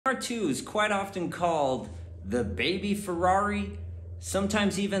MR2 is quite often called the baby Ferrari,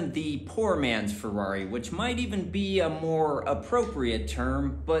 sometimes even the poor man's Ferrari, which might even be a more appropriate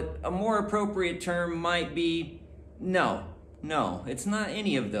term, but a more appropriate term might be no, it's not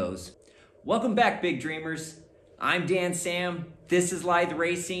any of those. Welcome back, big dreamers. I'm Dan Sam. This is Lithe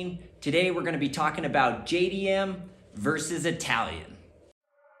Racing. Today we're going to be talking about JDM versus Italian.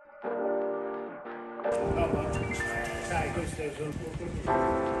 Sai, queste sono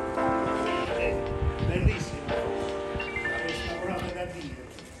bellissime, questa lavorata da Dio.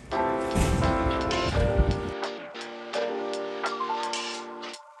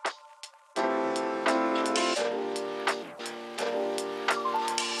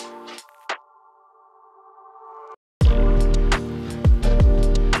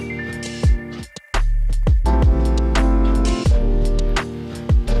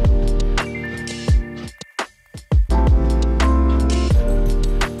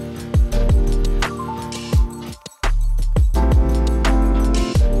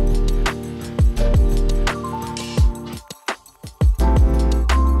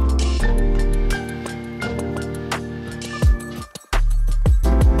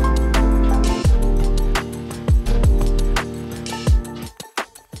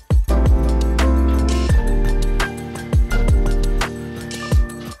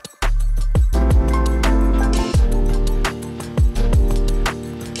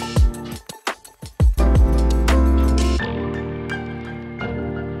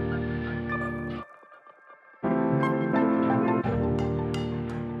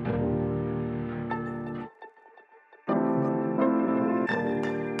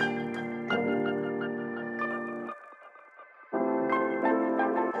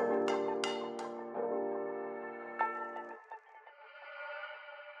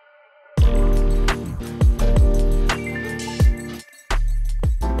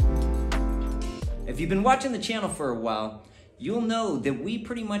 If you've been watching the channel for a while, you'll know that we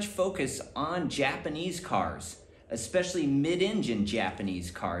pretty much focus on Japanese cars, especially mid-engine Japanese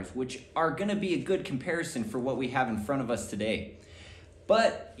cars, which are gonna be a good comparison for what we have in front of us today.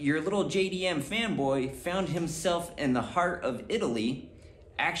 But your little JDM fanboy found himself in the heart of Italy,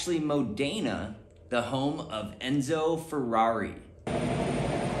 actually Modena, the home of Enzo Ferrari.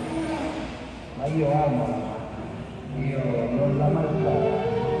 Ma io amo, io non la mangiavo.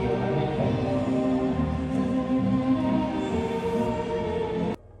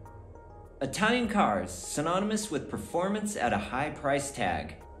 Italian cars, synonymous with performance at a high price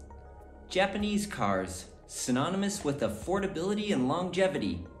tag. Japanese cars, synonymous with affordability and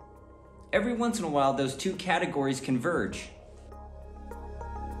longevity. Every once in a while, those two categories converge.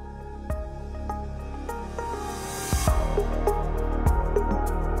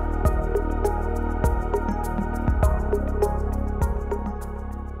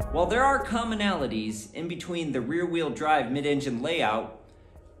 While there are commonalities in between the rear-wheel drive mid-engine layout,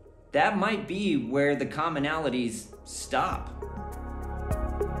 that might be where the commonalities stop.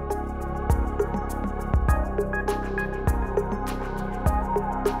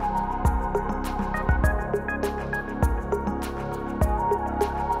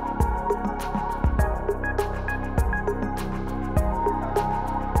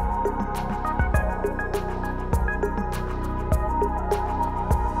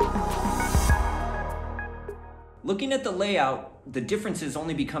 Looking at the layout, the differences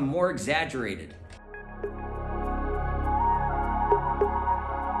only become more exaggerated.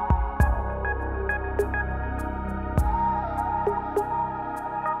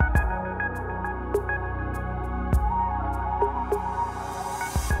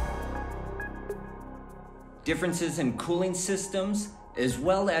 Differences in cooling systems, as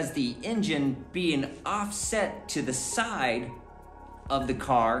well as the engine being offset to the side of the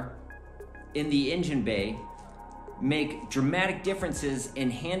car in the engine bay, make dramatic differences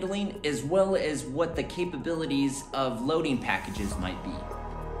in handling as well as what the capabilities of loading packages might be.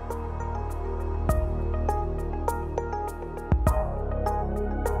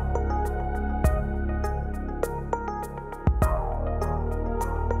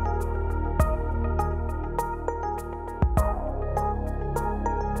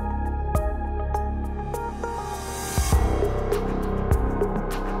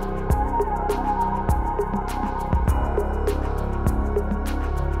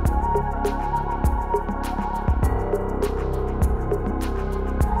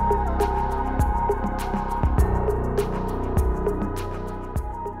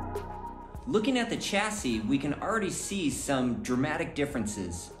 Looking at the chassis, we can already see some dramatic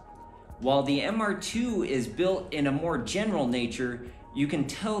differences. While the MR2 is built in a more general nature, you can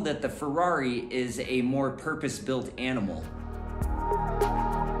tell that the Ferrari is a more purpose-built animal.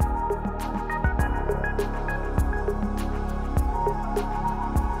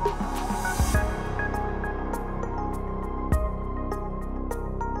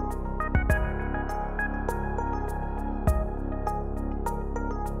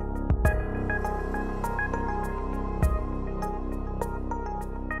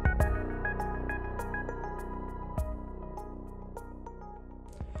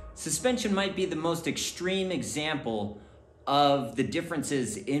 Suspension might be the most extreme example of the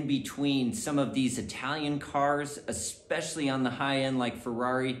differences in between some of these Italian cars, especially on the high end like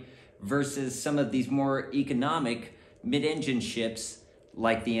Ferrari, versus some of these more economic mid-engine ships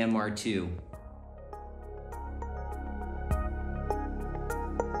like the MR2.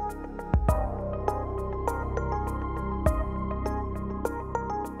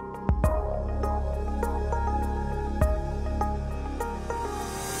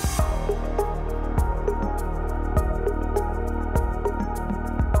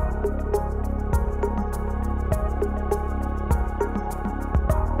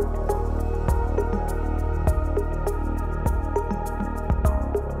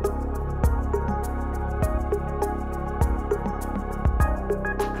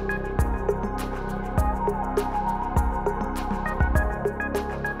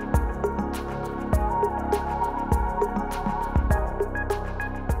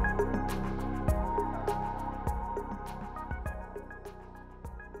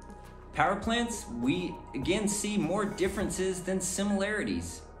 Power plants, we again see more differences than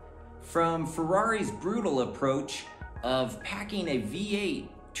similarities. From Ferrari's brutal approach of packing a V8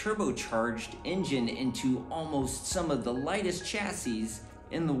 turbocharged engine into almost some of the lightest chassis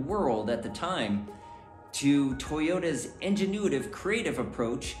in the world at the time, to Toyota's ingenuitive, creative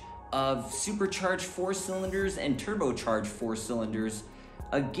approach of supercharged 4 cylinders and turbocharged 4 cylinders,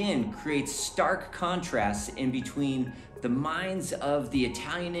 again creates stark contrasts in between the minds of the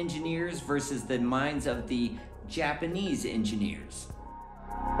Italian engineers versus the minds of the Japanese engineers.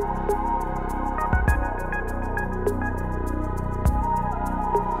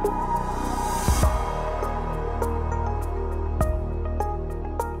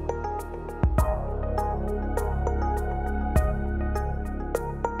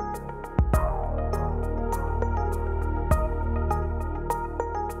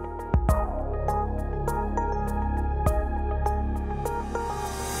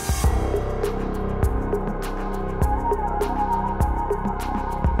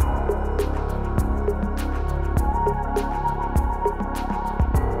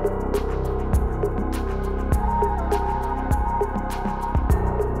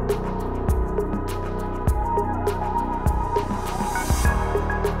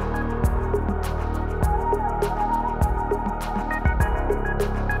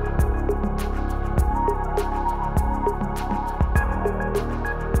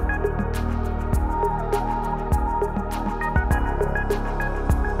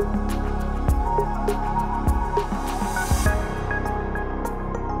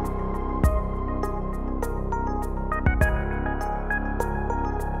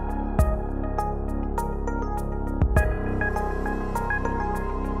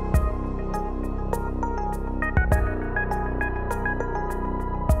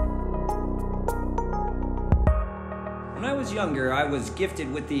 When I was younger, I was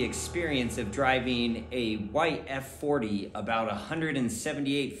gifted with the experience of driving a white F40 about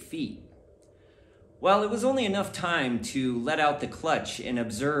 178 feet. Well, it was only enough time to let out the clutch and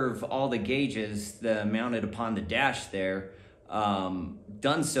observe all the gauges mounted upon the dash there,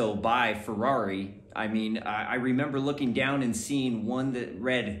 done so by Ferrari. I mean, I remember looking down and seeing one that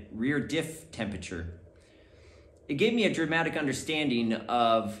read rear diff temperature. It gave me a dramatic understanding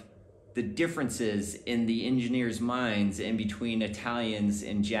of the differences in the engineers' minds in between Italians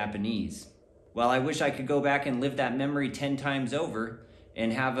and Japanese. Well, I wish I could go back and live that memory 10 times over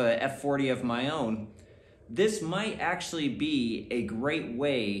and have a F40 of my own. This might actually be a great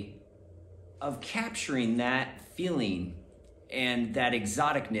way of capturing that feeling and that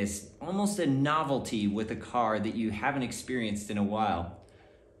exoticness, almost a novelty with a car that you haven't experienced in a while.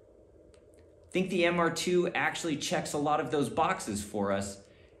 I think the MR2 actually checks a lot of those boxes for us,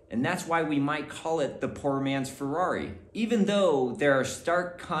 and that's why we might call it the poor man's Ferrari. Even though there are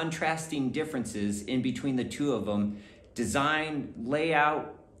stark contrasting differences in between the two of them, design,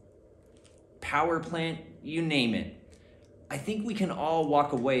 layout, power plant, you name it, I think we can all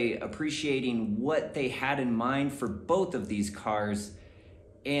walk away appreciating what they had in mind for both of these cars,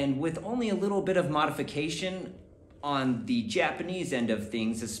 and with only a little bit of modification on the Japanese end of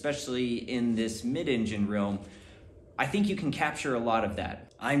things, especially in this mid-engine realm, I think you can capture a lot of that.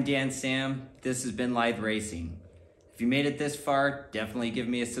 I'm Dan Sam. This has been Lithe Racing. If you made it this far, definitely give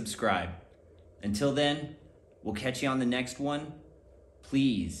me a subscribe. Until then, we'll catch you on the next one.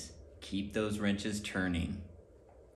 Please keep those wrenches turning.